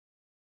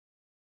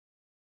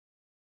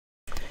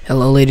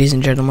Hello ladies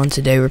and gentlemen,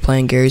 today we're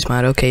playing Garry's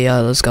Mod. Okay, yeah,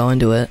 let's go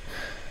into it.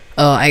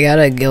 Oh, I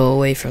gotta go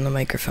away from the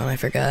microphone, I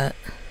forgot.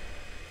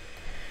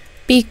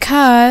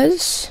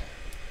 Because...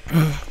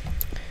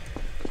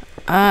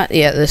 yeah,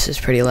 this is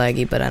pretty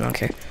laggy, but I don't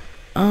care.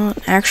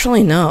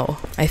 Actually no,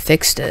 I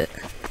fixed it.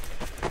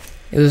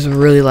 It was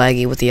really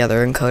laggy with the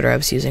other encoder I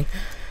was using.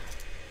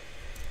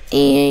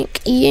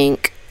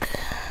 Ink.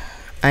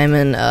 I'm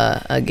in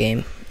a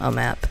game, a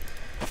map.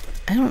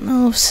 I don't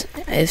know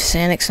if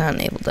Sanic's not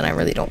enabled, then I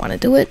really don't want to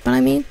do it, but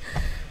I mean...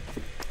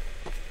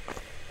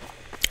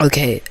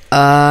 Okay,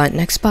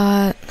 next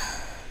spot.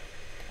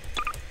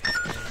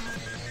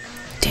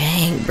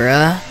 Dang,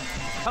 bruh.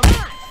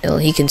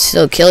 He can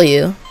still kill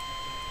you.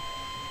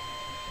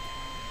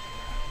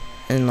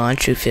 And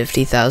launch you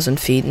 50,000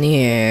 feet in the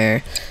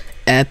air.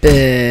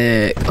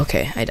 Epic.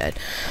 Okay, I died.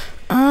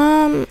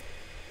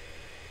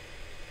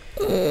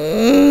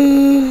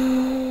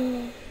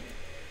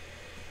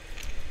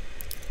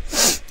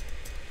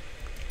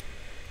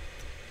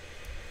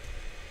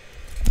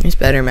 There's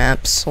better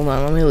maps. Hold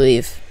on, let me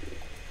leave.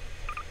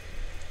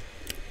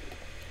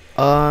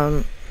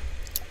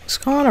 Let's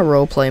go on a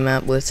roleplay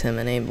map with him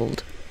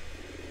enabled.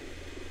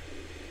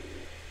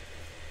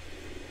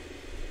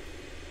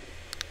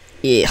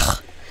 Eugh.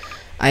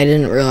 I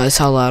didn't realize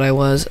how loud I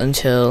was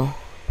until...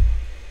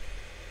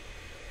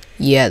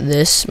 Yeah,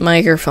 this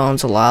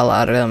microphone's a lot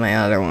louder than my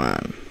other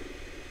one.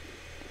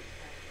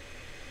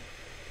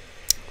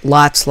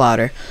 Lots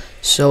louder.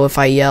 So if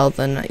I yell,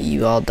 then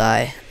you all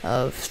die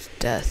of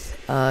death.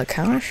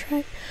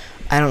 Counter-Strike?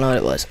 I don't know what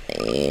it was.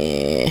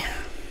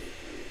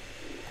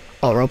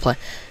 Oh, roleplay.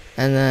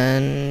 And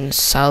then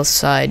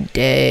Southside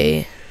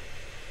Day.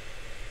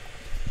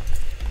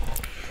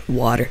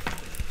 Water.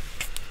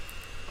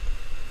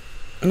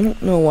 I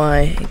don't know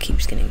why it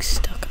keeps getting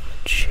stuck on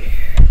the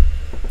chair.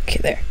 Okay,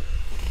 there.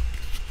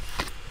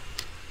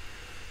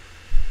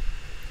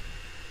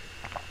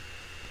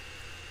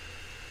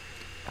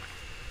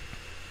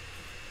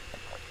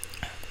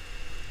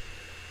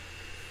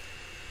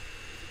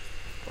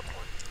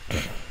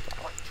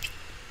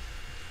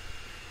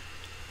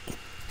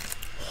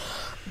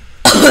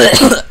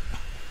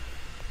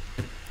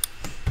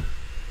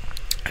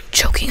 I'm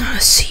choking on a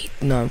seed.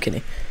 No, I'm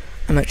kidding.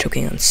 I'm not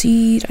choking on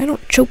seed. I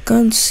don't choke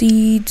on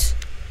seeds.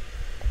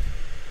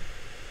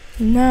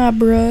 Nah,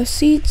 bruh.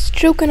 Seeds,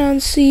 choking on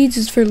seeds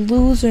is for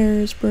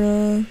losers,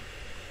 bruh.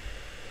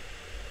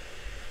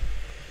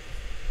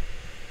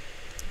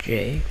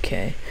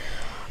 JK.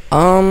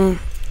 I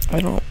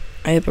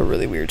have a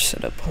really weird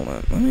setup. Hold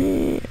on. Let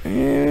me,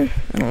 I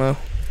don't know.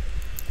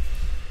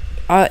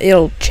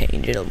 It'll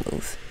change. It'll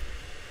move.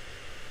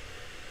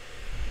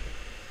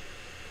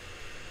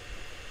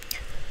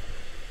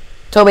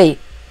 Toby,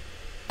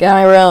 get out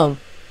of my room.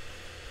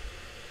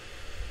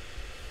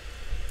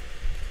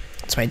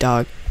 It's my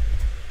dog.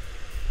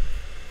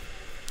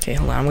 Okay,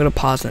 hold on. I'm gonna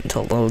pause it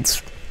until it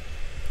loads.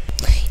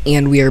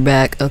 And we are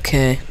back.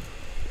 Okay.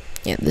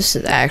 Yeah, this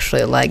is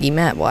actually a laggy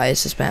map. Why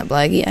is this map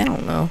laggy? I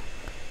don't know.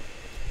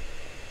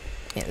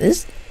 Yeah,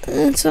 it's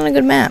not a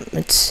good map.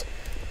 It's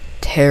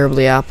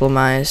terribly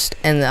optimized.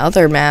 And the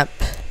other map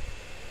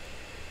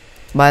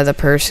by the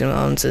person who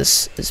owns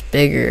this is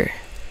bigger.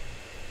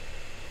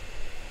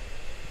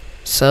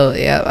 So,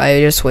 yeah, I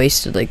just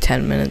wasted like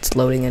 10 minutes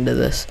loading into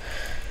this.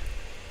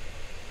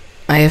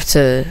 I have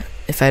to,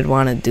 if I'd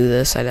want to do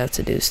this, I'd have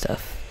to do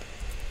stuff.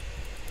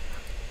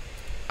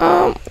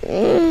 I'll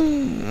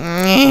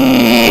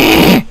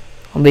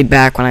be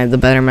back when I have the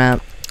better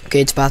map.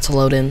 Okay, it's about to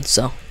load in,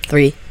 so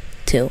 3,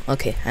 2,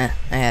 okay, I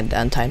had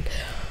untimed.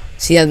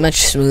 See how much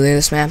smoother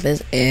this map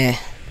is? This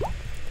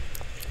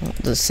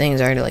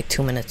thing's already like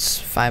 2 minutes,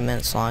 5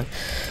 minutes long.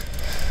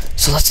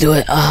 So let's do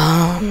it.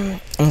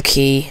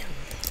 Okay.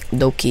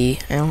 Doki.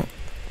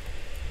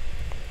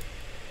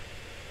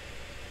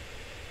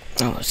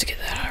 Let's get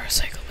that out of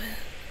recycle bin.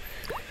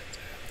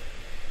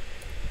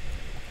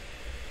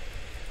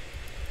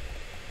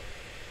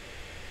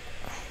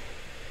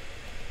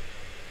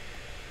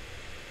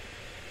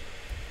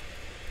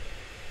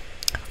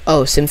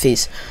 Oh,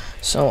 Symphies.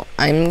 So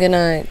I'm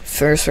gonna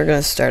we're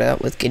gonna start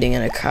out with getting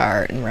in a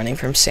car and running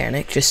from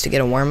Sanic just to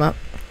get a warm up.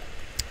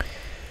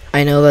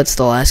 I know that's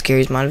the last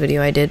Garry's Mod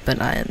video I did,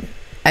 but I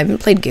haven't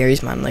played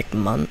Garry's Mod in like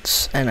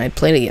months, and I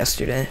played it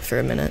yesterday for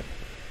a minute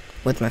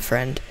with my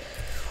friend.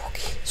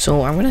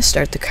 So I'm gonna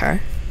start the car,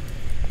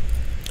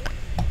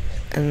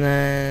 and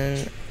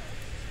then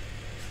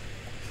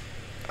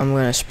I'm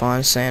gonna spawn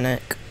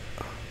Sanic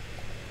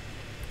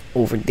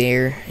over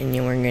there, and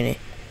then we're gonna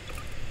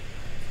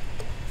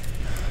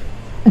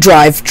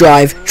drive.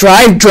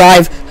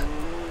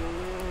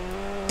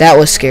 That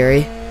was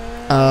scary.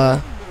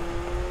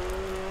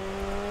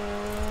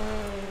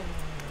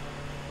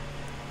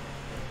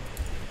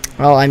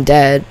 Well, I'm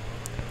dead.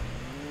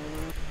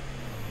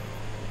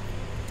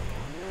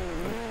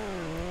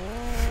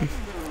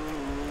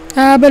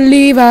 I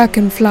believe I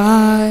can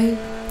fly.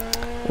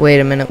 Wait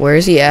a minute, where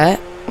is he at?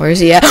 Where is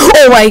he at?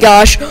 Oh my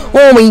gosh!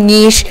 Oh my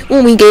gosh!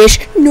 Oh my gosh!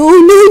 No, no,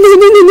 no, no, no,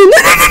 no, no, no, no, no,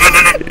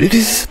 no.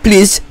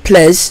 Please,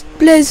 please,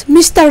 please,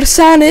 Mr.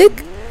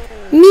 Sonic,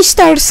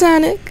 Mr.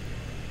 Sonic.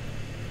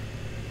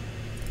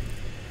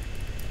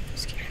 I'm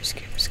scared.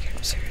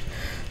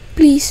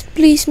 Please,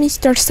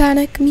 Mr.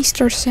 Sonic,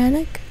 Mr.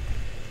 Sonic.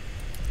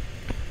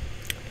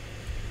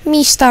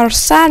 Mr.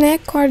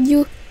 Sonic, are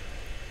you?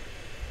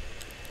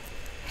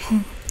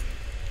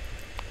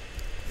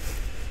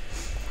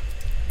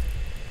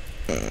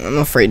 I'm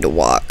afraid to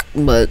walk,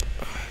 but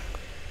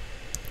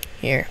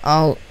here,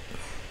 I'll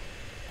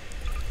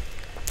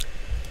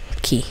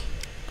key.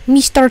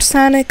 Mr.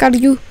 Sonic, are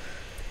you?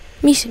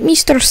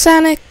 Mr.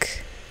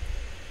 Sonic?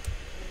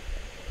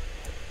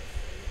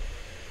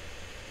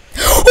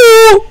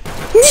 Oh!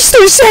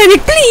 Mr.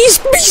 Sonic, please!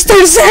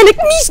 Mr. Sonic!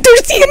 Mr.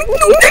 Sonic!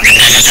 No!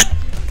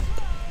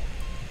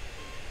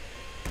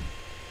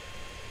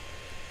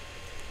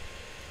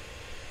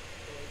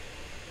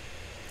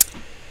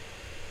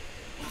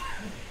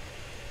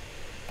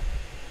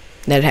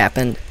 That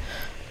happened.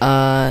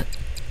 Yeah,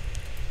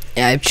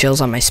 I have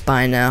chills on my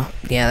spine now.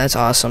 Yeah, that's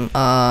awesome.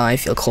 I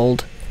feel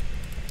cold.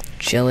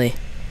 Chilly.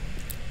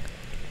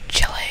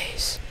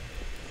 Chilies.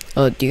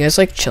 Oh, do you guys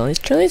like Chili's?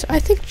 Chili's? I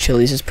think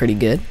Chili's is pretty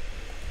good.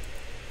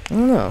 I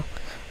don't know.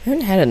 I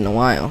haven't had it in a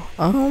while.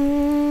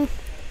 I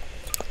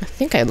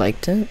think I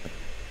liked it.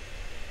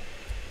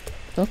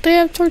 Don't they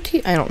have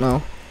tortilla? I don't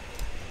know.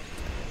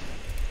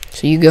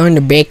 So you go in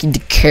the back of the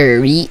car,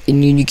 right?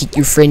 And then you get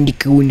your friend to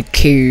go in the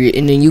car,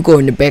 and then you go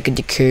in the back of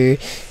the car,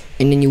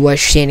 and then you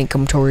watch Sonic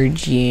come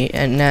towards you.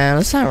 And nah,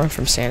 let's not run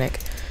from Sonic.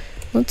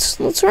 Let's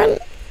run.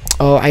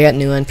 Oh, I got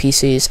new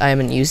NPCs. I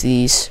haven't used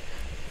these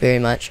very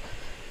much.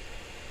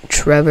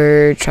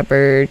 Trevor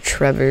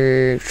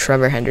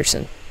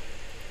Henderson.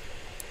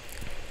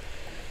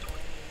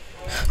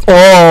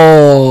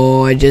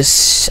 Oh, I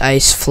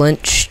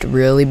flinched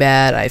really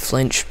bad.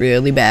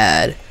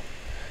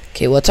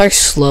 Okay, what's our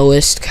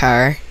slowest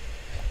car?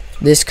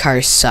 This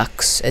car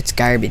sucks. It's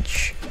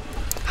garbage.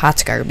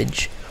 Hot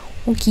garbage.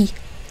 Okay.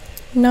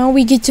 Now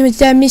we get to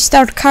that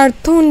Mr.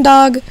 Cartoon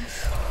Dog.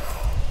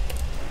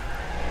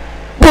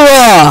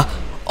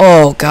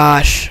 Oh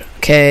gosh.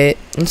 Okay.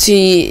 Let's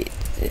see.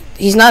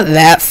 He's not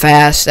that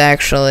fast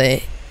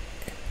actually.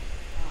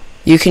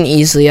 You can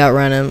easily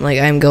outrun him. Like,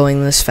 I'm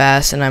going this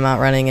fast and I'm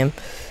outrunning him.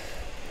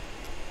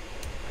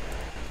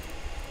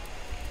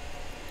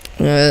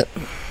 It's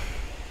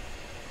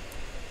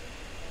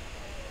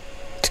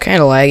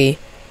kind of laggy.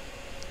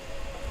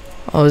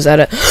 Oh, is that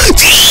a...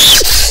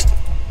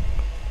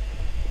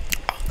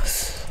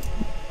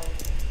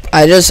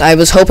 I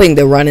was hoping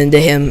to run into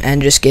him and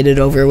just get it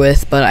over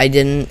with, but I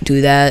didn't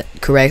do that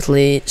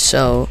correctly,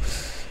 so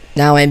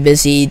now I'm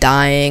busy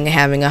dying,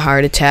 having a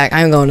heart attack.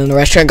 I'm going to the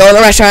restaurant. Go in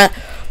the restaurant!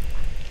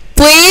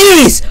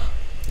 Please!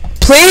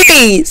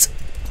 Please!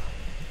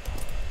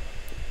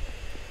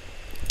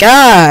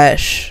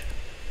 Gosh.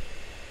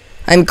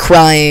 I'm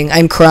crying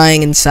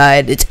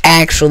inside. It's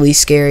actually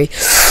scary.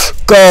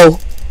 Go!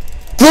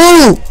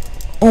 Go!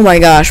 Oh my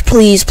gosh,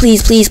 please.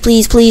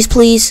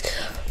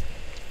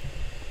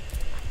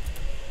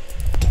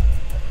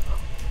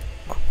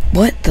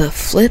 What the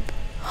flip?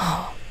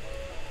 Oh.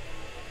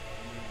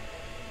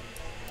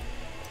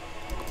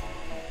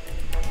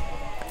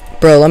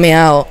 Bro, let me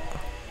out.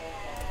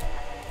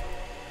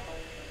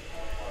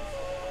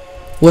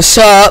 What's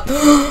up?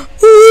 I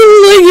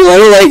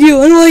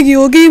don't like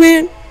you, okay,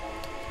 man?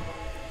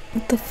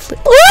 What the flip?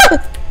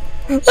 Ah!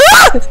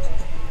 Ah!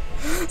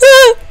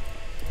 Ah!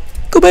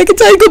 Go back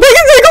inside,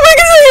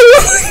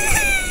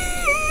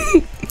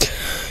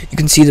 You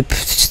can see the...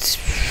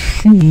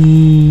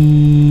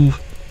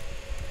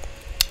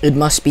 It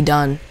must be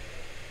done.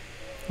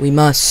 We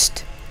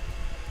must.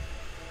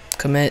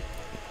 Commit.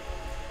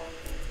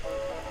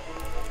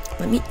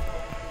 Let me...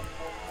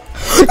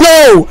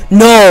 No!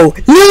 No!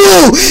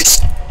 No!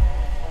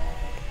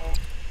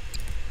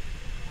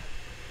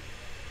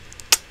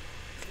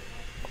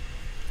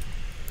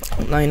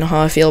 Now you know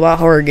how I feel about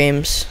horror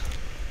games.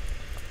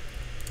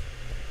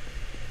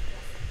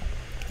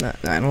 No,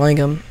 I don't like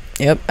them.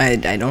 Yep, I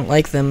don't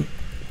like them.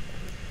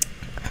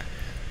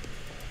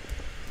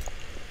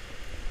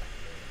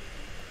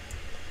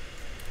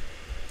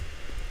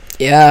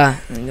 Yeah,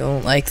 I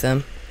don't like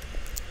them.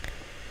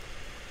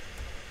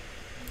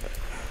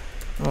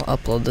 I'll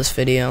upload this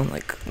video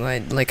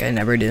like I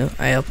never do.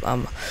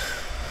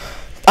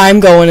 I'm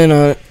going in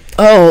a...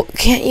 Oh,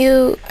 can't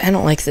you? I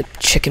don't like the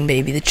chicken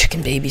baby. The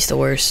chicken baby's the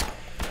worst.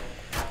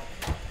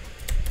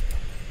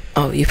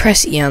 Oh, you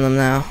press E on them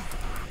now.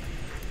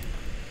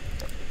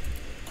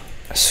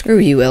 Screw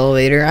you,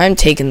 elevator. I'm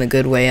taking the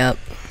good way up.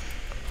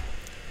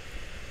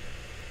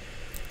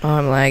 Oh,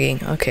 I'm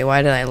lagging. Okay,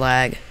 why did I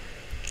lag?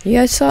 You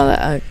guys saw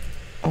that?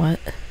 What?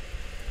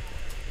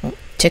 Oh,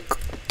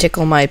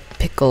 tickle my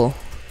pickle.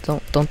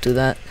 Don't do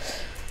that.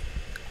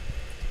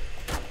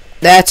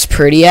 That's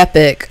pretty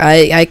epic.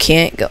 I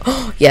can't go.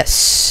 Oh,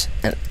 yes.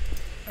 I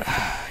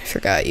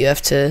forgot. You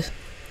have to.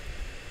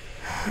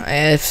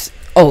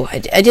 Oh, I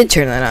did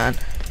turn that on.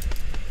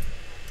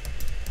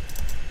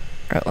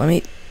 Alright, let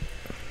me.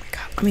 Oh my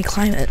god, let me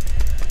climb it.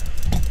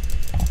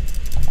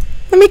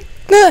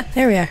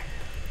 There we are.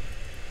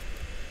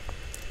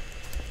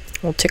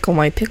 Well, tickle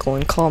my pickle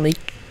and call me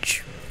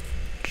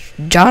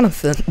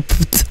Jonathan.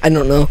 I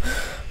don't know.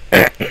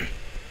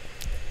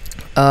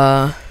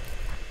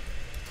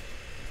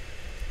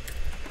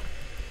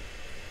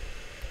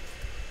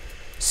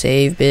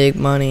 Save big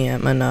money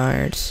at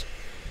Menards.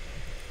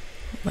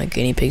 My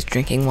guinea pig's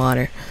drinking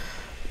water.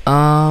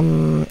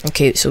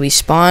 Okay, so we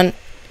spawn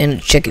in a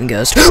chicken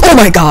ghost. Oh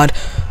my god!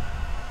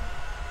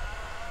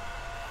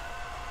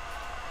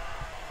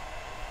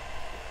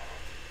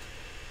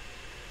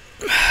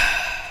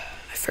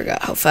 I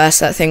forgot how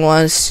fast that thing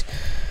was.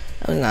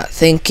 I was not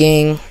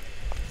thinking.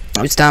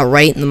 I was not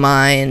right in the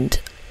mind.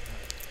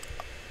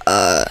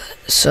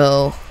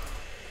 So...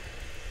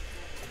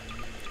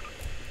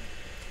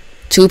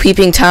 Two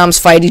peeping Toms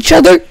fight each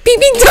other.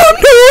 Peeping Tom,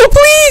 no,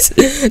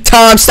 please!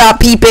 Tom, stop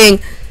peeping!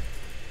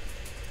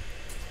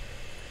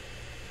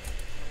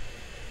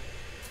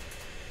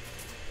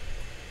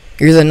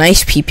 You're the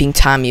nice peeping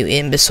Tom, you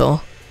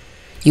imbecile.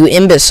 You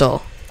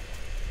imbecile.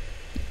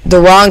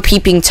 The wrong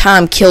peeping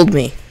Tom killed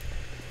me.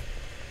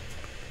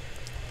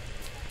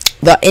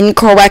 The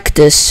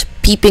incorrectest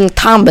peeping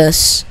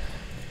Thomas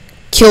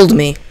killed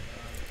me.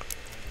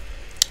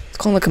 Let's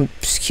call him a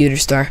computer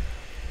star.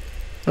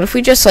 What if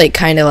we just like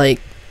kind of like,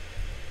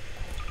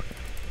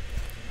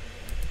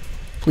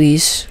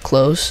 please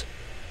close.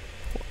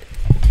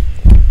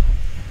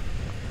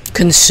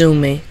 Consume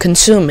me.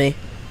 Consume me.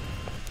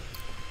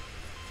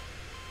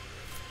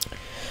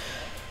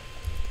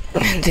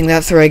 Think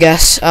that through, I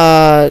guess.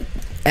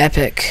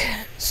 Epic.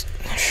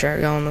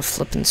 Sure, go on the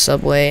flipping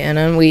subway, and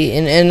then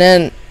and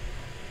then,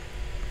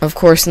 of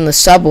course, in the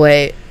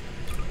subway.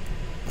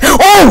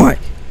 Oh my!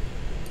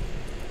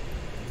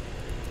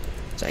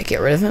 Did I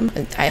get rid of him?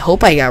 I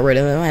hope I got rid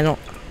of him. I don't.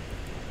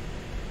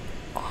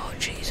 Oh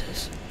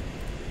Jesus!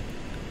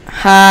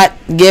 Hot,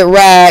 get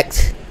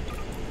wrecked.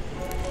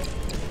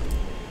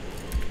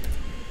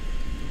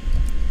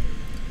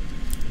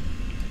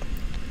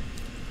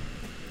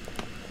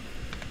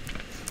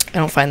 I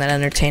don't find that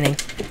entertaining.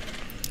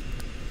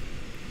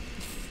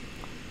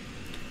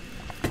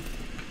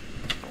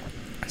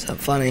 Is that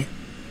funny?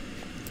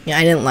 Yeah,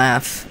 I didn't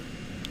laugh.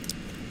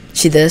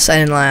 See this? I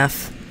didn't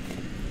laugh.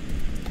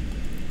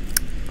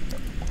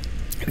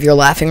 If you're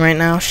laughing right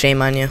now,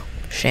 shame on you.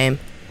 Shame.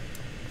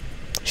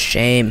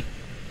 Shame.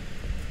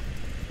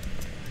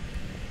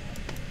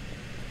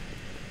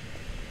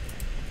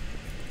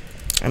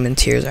 I'm in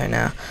tears right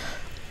now.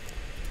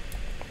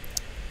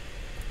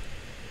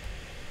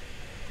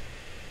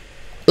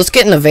 Let's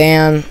get in the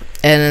van, and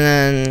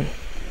then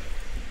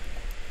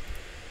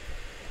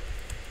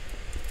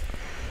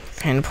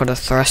kind of put a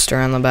thruster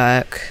on the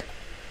back.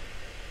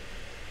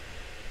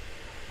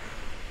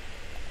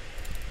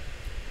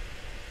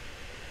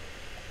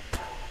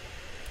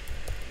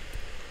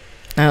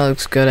 That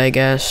looks good, I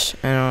guess.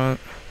 I don't.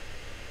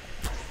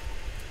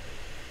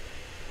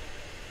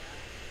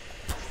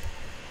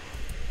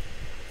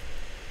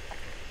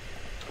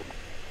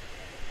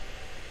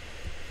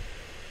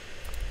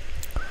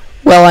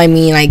 Well, I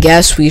mean, I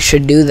guess we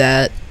should do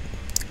that.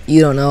 You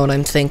don't know what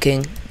I'm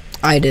thinking.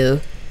 I do.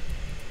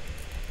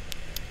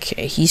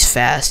 Okay, he's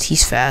fast.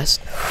 He's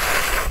fast.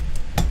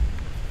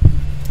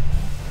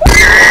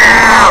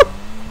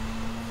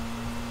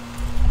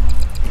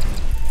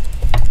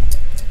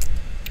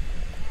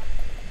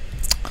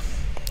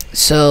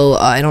 So,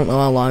 I don't know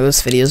how long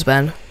this video's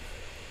been.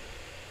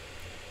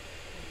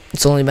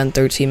 It's only been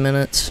 13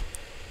 minutes.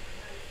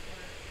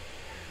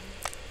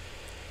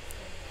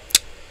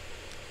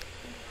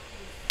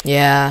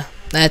 Yeah,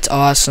 that's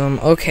awesome.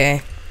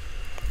 Okay.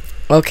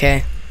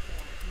 Okay.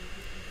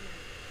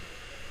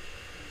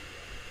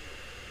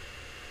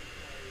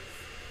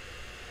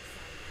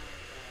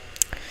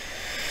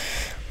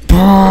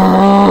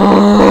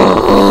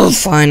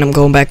 Fine, I'm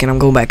going back in. I'm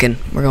going back in.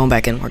 We're going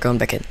back in. We're going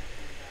back in.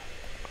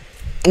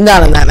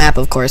 Not on that map,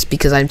 of course,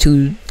 because I'm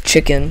too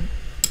chicken.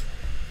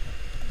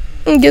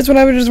 And guess what?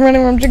 I was just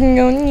running around chicken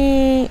going,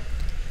 nee.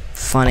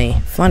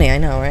 Funny. Funny, I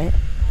know, right?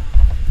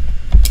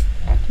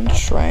 I'm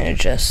trying to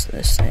adjust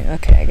this thing.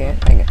 Okay, I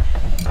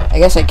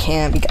guess I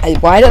can't.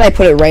 Why did I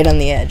put it right on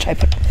the edge?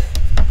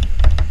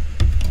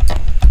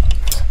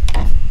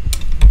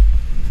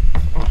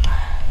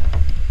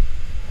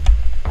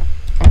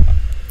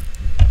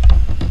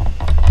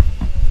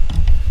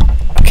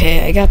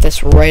 Okay, I got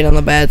this right on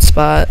the bad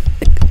spot.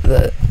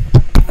 The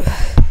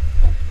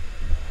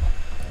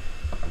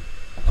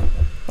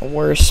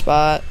worst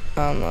spot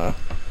on the.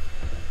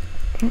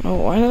 I don't know,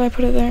 why did I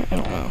put it there? I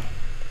don't know.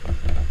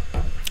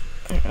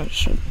 I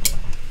should.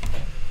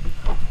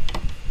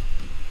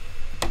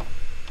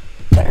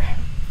 There.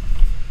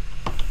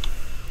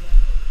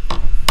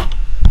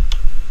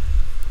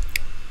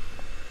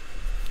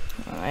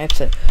 I have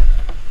to.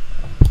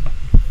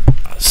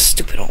 Oh,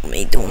 stupid old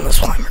me doing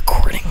this while I'm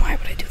recording. Why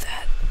would I do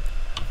that?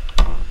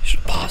 I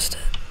should have paused it.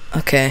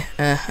 Okay,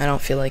 I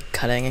don't feel like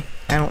cutting.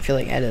 I don't feel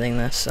like editing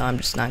this, so I'm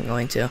just not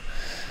going to.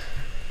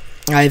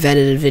 I've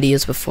edited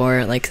videos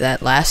before, like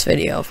that last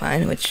video of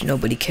mine, which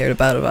nobody cared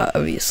about,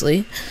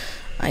 obviously.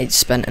 I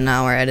spent an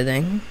hour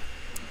editing.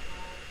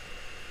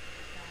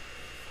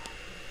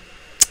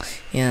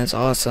 Yeah, it's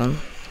awesome.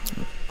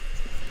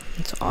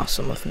 It's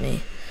awesome of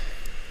me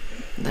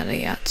that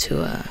I got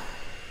to,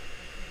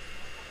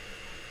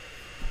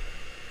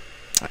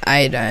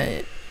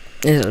 it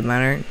doesn't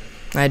matter.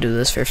 I do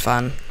this for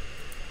fun.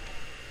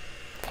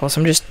 Plus,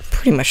 I'm just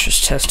pretty much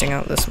just testing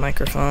out this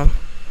microphone.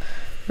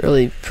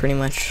 Really, pretty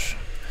much.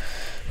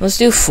 Let's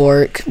do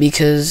Fork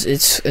because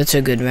it's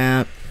a good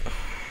map.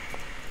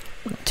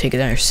 Take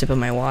another sip of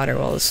my water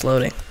while it's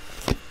loading.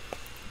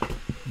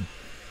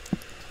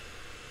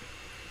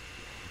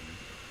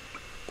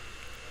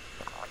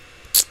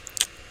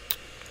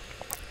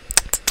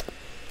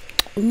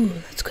 Ooh,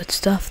 that's good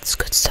stuff. That's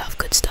good stuff.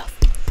 Good stuff.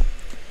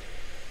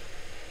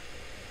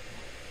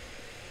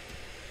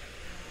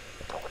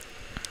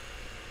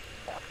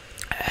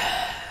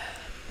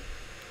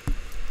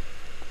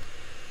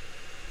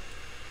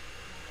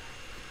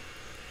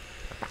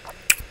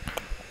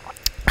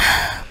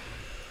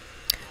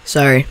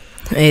 Sorry,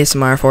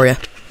 ASMR for you.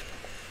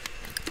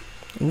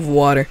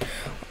 Water.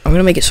 I'm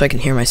gonna make it so I can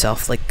hear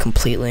myself, like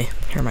completely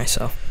hear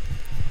myself.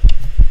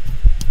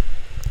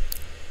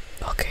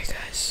 Okay,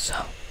 guys. So,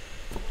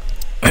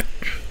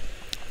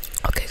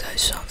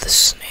 so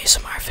this is an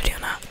ASMR video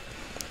now.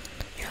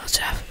 Here, let's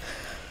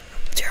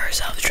hear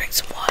ourselves drink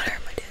some water,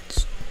 my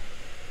dudes.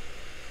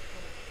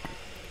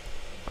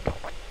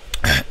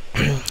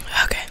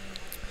 Okay.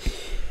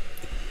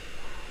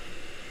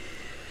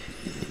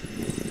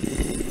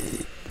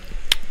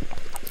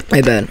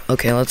 My bad.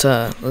 Okay,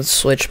 let's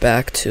switch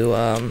back to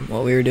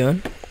what we were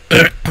doing,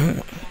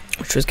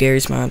 which was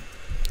Gary's mod.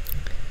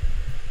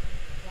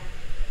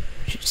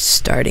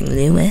 Starting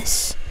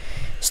Lewis.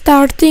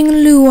 Starting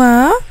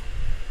Lua.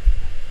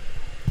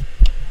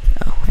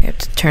 Oh, I have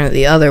to turn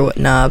the other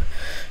knob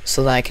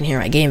so that I can hear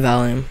my game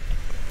volume.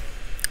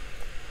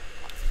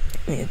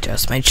 Let me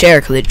adjust my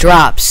chair because it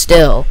drops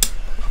still.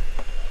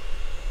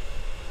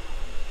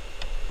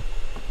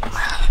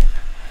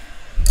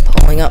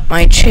 Pulling up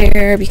my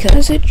chair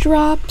because it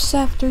drops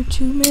after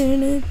 2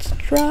 minutes.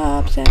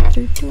 Drops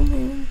after 2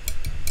 minutes.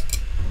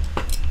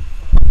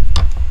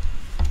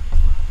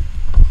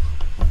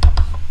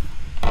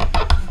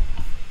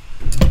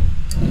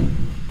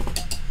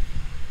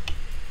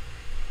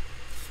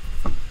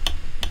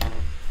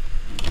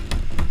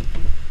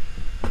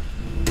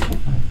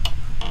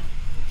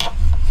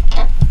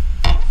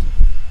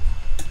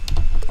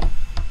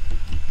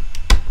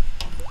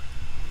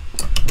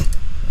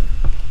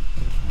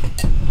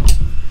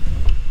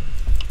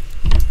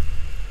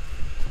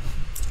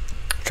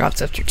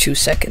 Drops after 2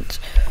 seconds.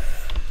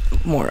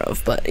 More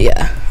of, but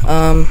yeah.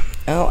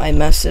 Oh, I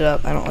messed it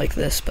up. I don't like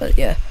this, but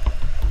yeah.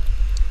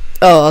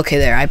 Oh, okay,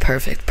 there.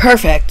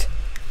 Perfect.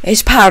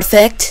 It's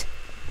perfect.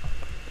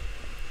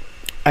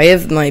 I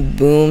have my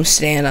boom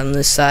stand on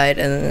this side,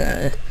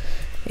 and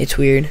it's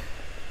weird.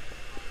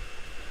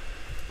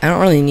 I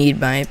don't really need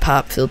my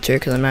pop filter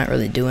because I'm not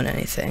really doing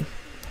anything.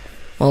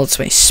 Well, it's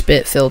my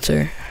spit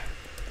filter.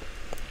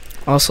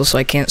 Also, so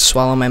I can't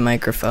swallow my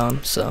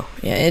microphone. So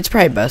yeah, it's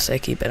probably best I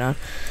keep it on.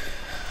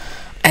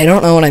 I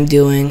don't know what I'm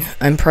doing.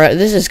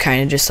 This is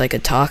kind of just like a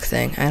talk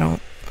thing.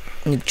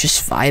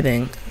 Just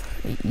vibing.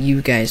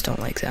 You guys don't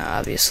like that,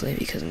 obviously,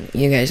 because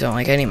you guys don't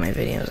like any of my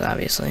videos,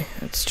 obviously.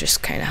 It's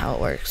just kind of how it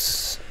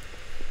works.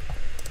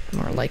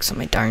 More likes on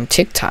my darn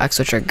TikToks,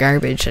 which are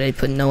garbage that I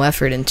put no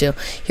effort into.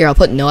 Here, I'll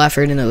put no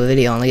effort into a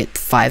video and I get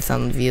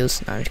 5,000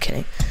 views. No, I'm just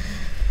kidding.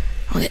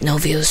 I'll get no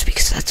views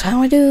because that's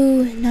how I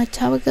do, and that's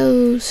how it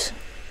goes.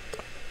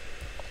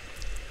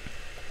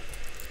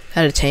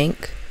 Had a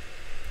tank.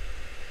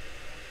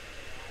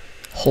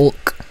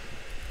 Hulk.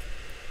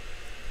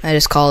 I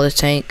just call it a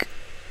tank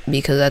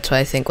because that's what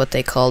I think what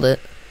they called it.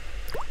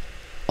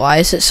 Why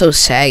is it so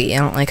saggy? I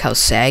don't like how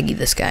saggy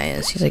this guy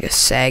is. He's like a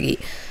saggy.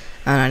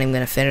 I'm not even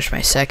gonna finish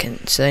my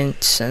second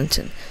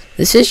sentence.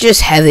 This is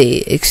just heavy,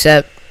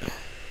 except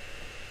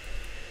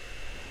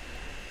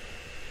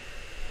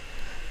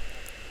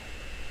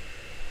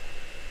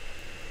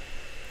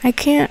I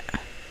can't.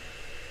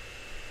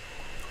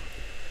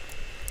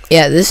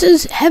 Yeah, this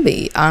is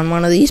heavy on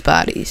one of these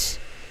bodies.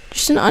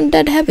 Just an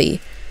undead heavy.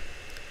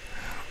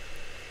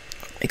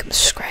 Make him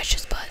scratch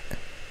his butt.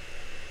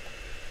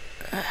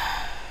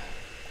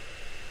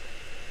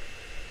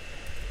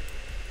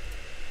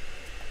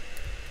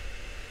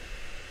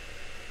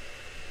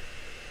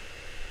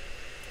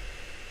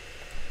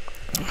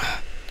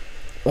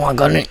 Oh, I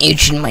got an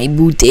itch in my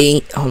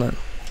booty. Hold on.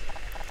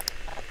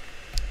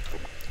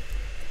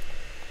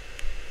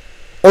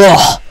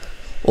 Oh,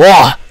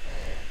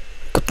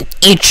 got an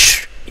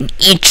itch,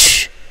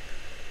 It's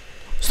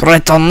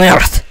right on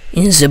earth,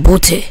 in the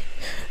booty,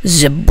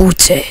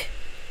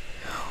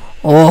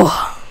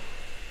 Oh,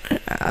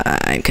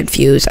 I'm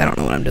confused. I don't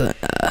know what I'm doing.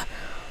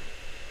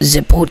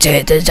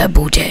 The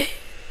booty.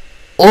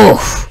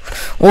 Oh,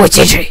 it's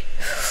itchy.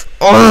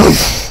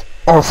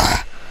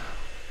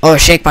 Oh,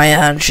 shake my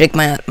hand, shake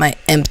my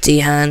empty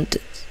hand.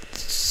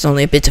 It's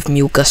only a bit of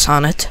mucus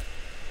on it.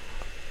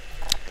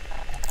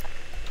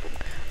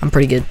 I'm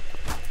pretty good.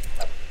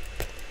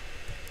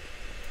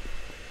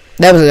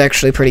 That was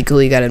actually pretty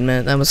cool, you gotta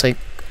admit. That was like,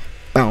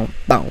 boom,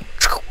 boom.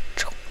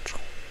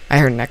 I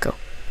heard an echo.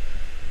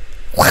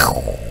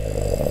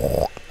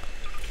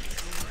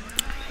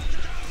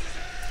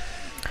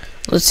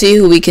 Let's see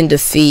who we can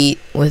defeat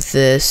with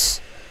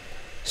this.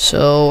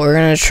 So we're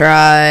gonna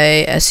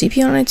try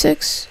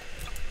SCP-096.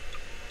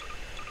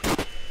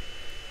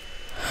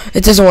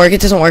 It doesn't work,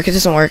 it doesn't work, it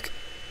doesn't work.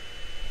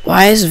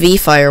 Why is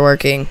V-Fire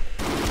working?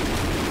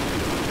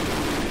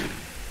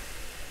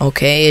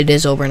 Okay, it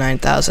is over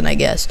 9,000, I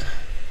guess.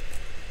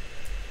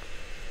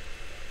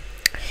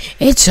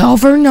 It's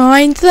over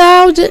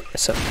 9,000!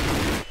 So...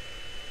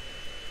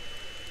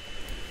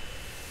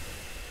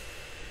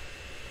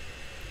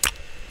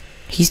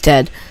 he's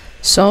dead.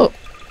 So...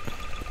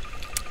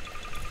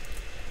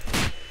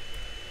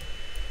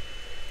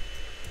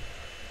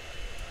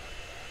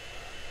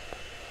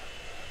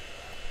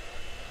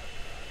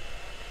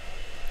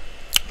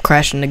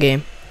 crashing the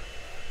game.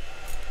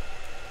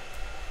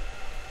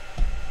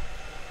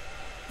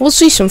 We'll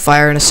see some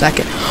fire in a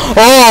second.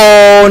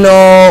 Oh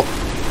no!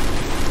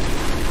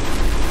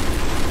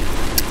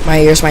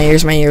 My ears, my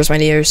ears, my ears, my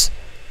ears.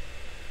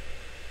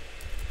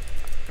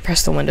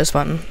 Press the Windows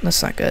button.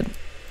 That's not good.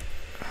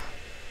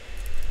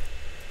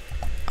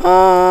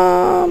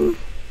 I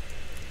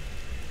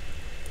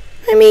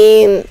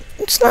mean,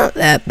 it's not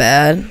that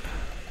bad.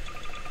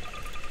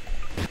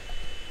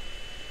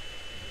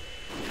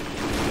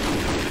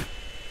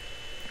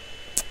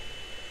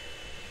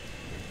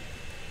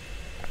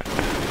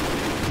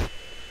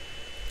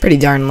 Pretty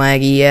darn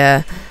laggy,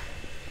 yeah.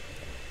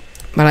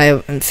 But I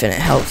have infinite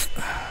health.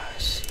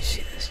 You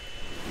see this?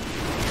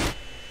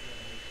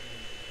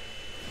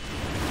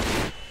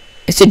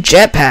 It's a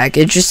jetpack.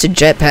 It's just a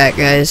jetpack,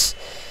 guys.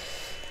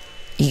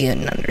 You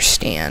can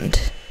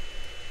understand.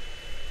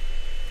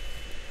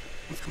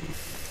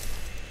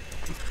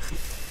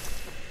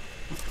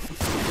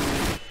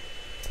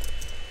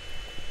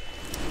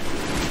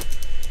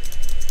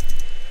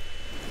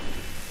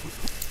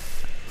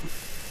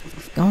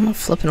 Go in the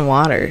flipping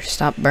water.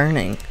 Stop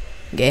burning.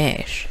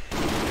 Gosh.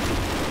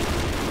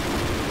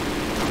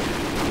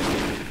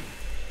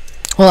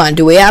 Hold on.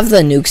 Do we have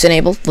the nukes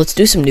enabled? Let's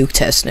do some nuke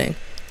testing.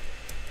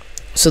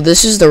 So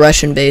this is the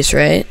Russian base,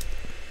 right?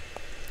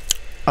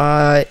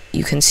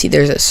 You can see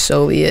there's a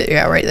Soviet.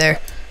 Yeah, right there.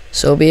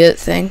 Soviet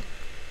thing.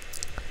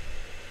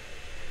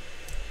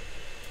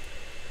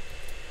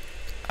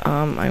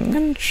 I'm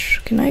gonna.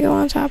 Can I go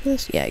on top of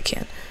this? Yeah, I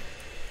can.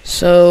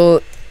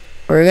 So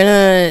we're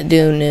gonna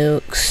do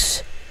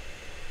nukes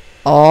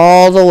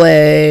all the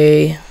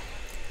way.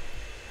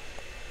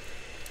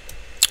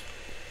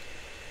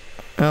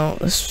 Oh,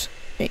 this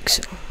makes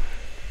it.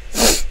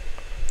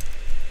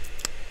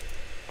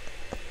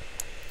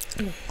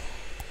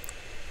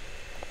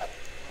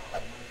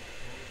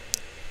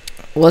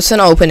 What's an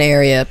open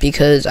area?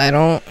 Because I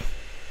don't.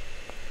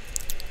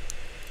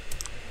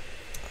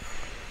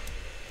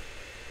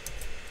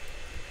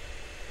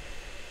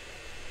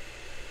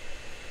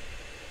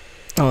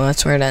 Oh,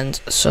 that's where it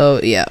ends.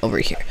 So, yeah, over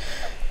here.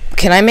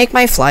 Can I make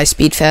my fly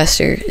speed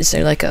faster? Is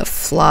there like a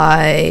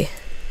fly...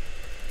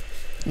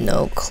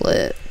 no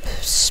clip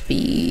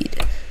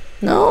speed?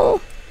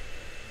 No?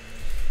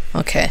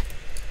 Okay.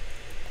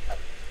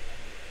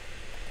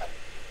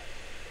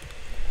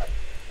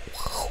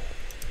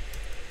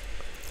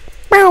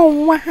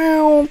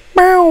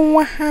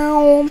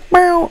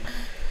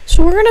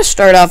 So we're gonna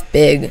start off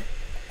big.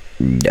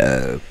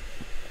 No.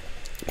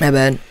 My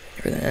bad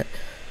for that.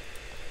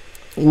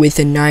 With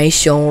a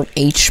nice old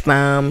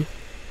H-bomb.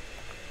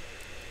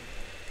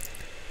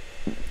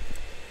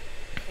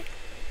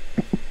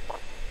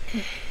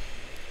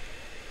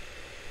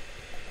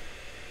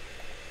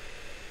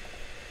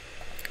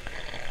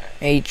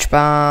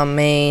 H-bomb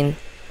main.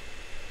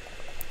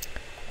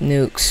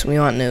 Nukes. We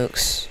want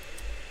nukes.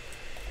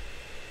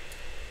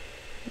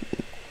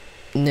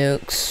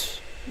 Nukes.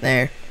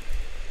 There.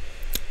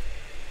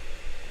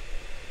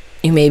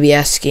 You may be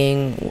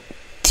asking,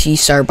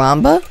 T-Sar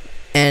Bomba?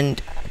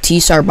 And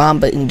T-Sar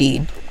Bomba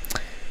indeed.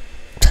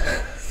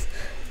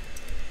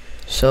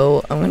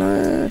 So I'm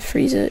gonna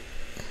freeze it.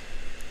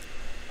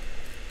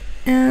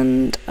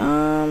 And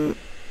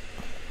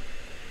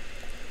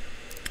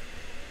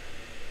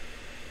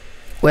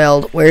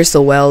weld. Where's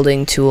the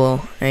welding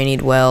tool? I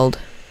need weld.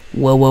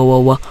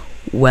 Whoa.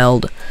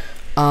 Weld.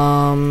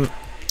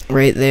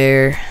 Right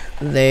there.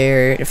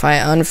 There. If I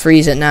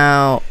unfreeze it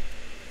now.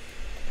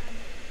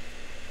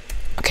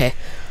 Okay.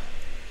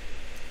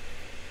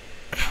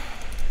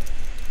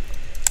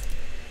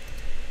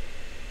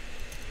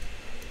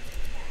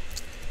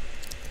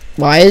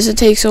 Why does it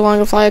take so long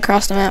to fly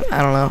across the map?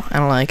 I don't know. I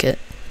don't like it.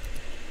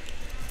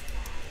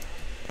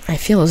 I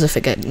feel as if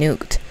it got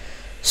nuked.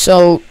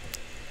 So,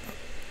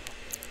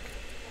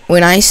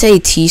 when I say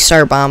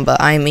T-Sar Bomba,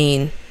 I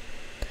mean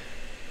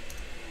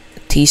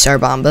T-Sar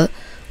Bomba.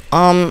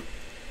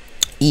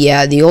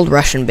 Yeah, the old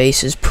Russian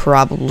base is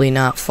probably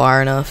not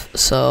far enough,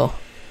 so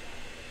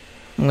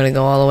I'm gonna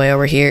go all the way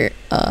over here.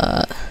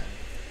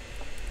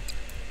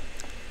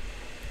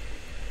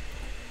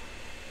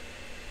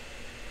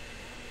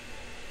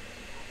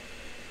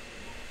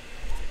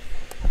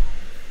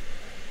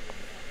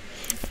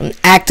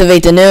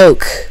 Activate the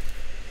nuke.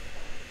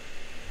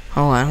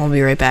 Hold on, I'll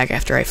be right back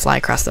after I fly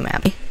across the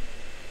map.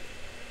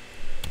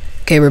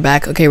 Okay, we're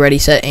back. Okay, ready,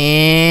 set,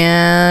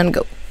 and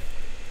go.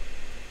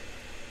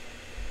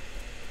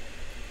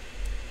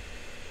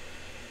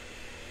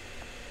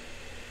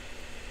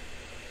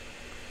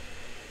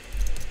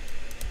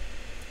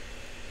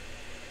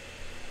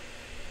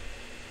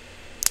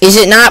 Is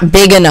it not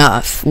big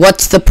enough?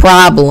 What's the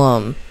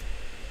problem?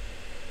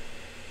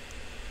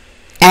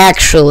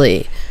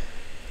 Actually.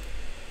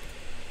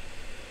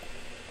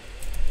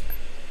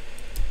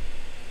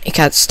 It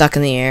got stuck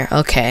in the air.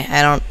 Okay,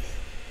 I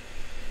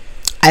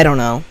don't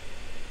know.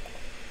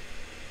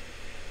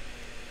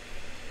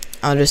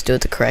 I'll just do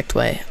it the correct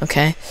way,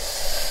 okay?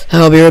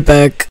 I'll be right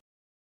back.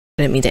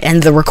 I didn't mean to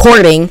end the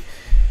recording.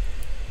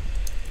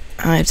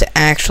 I have to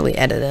actually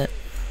edit it.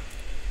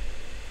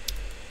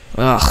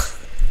 Ugh.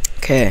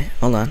 Okay,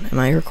 hold on. Am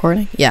I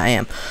recording? Yeah, I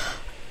am.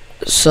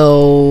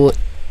 So,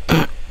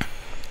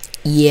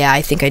 yeah,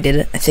 I think I did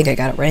it. I think I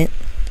got it right.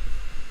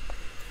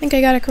 I think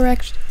I got it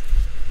correct.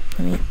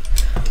 Let me...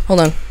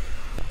 Hold on.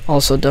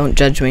 Also, don't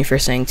judge me for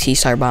saying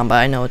T-Sarbamba.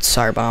 I know it's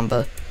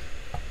Sarbamba,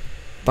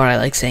 but I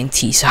like saying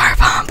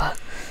T-Sarbamba.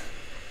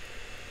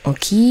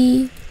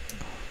 Okay.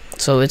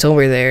 So it's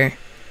over there.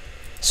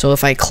 So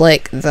if I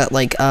click that,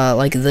 like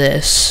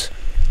this,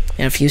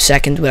 in a few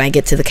seconds when I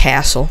get to the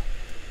castle,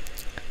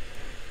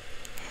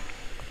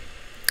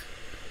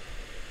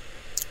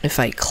 if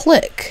I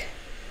click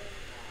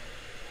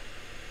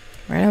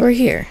right over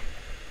here,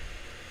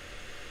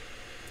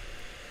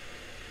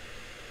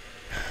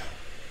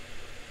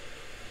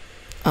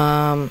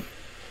 I'm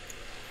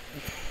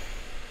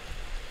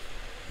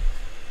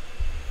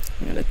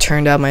gonna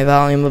turn down my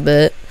volume a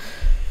bit,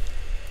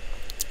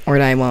 or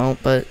I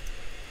won't, but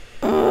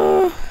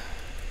I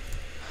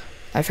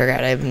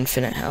forgot I have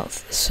infinite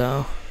health,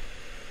 so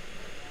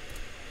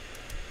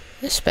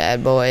this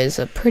bad boy is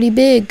a pretty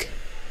big.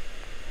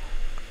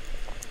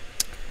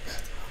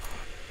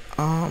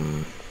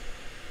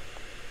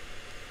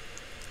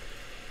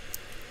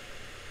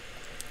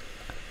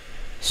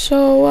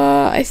 So,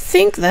 I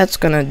think that's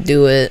gonna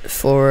do it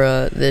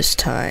for, this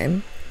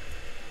time.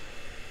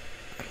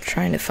 I'm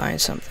trying to find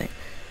something.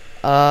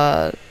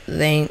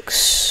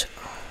 Thanks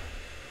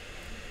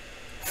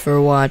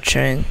for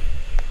watching.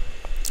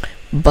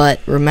 But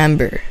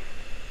remember,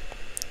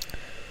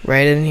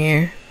 right in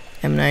here,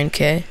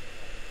 M9K,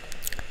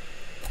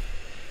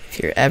 if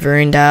you're ever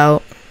in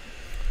doubt,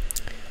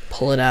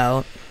 pull it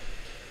out.